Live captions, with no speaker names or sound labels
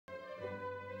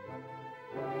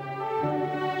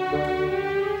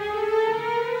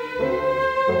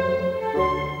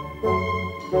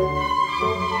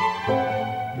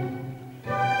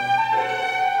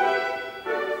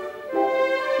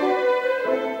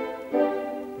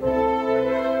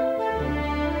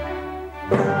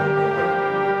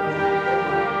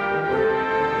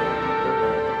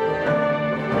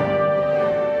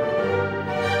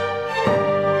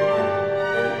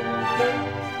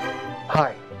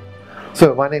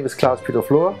So my name is Claus Peter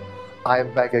Flor. I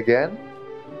am back again,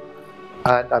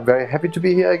 and I'm very happy to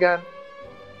be here again,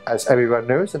 as everyone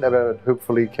knows and everyone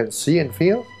hopefully can see and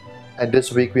feel. And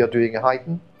this week we are doing a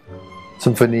Haydn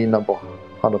Symphony number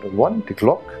 101, the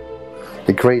clock,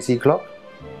 the crazy clock,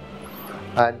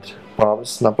 and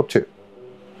Brahms number 2.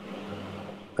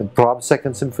 And Brahms'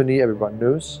 Second Symphony everyone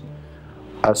knows,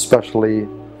 especially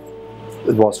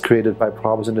it was created by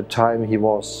Brahms in the time he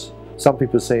was, some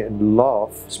people say, in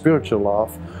love, spiritual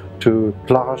love, to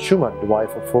Clara Schumann, the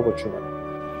wife of Robert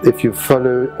Schumann. If you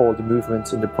follow all the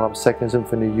movements in the Brahms Second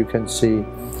Symphony, you can see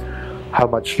how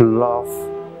much love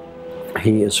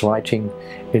he is writing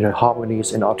in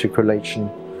harmonies, in articulation.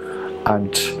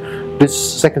 And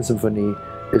this Second Symphony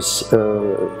is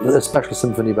a special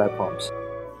symphony by Brahms.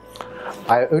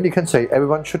 I only can say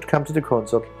everyone should come to the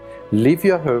concert, leave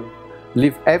your home,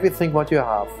 leave everything what you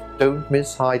have. Don't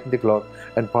miss Haydn the Clock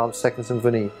and Brahms' Second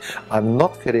Symphony. I'm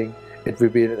not kidding, it will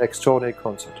be an extraordinary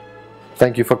concert.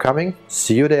 Thank you for coming,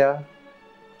 see you there.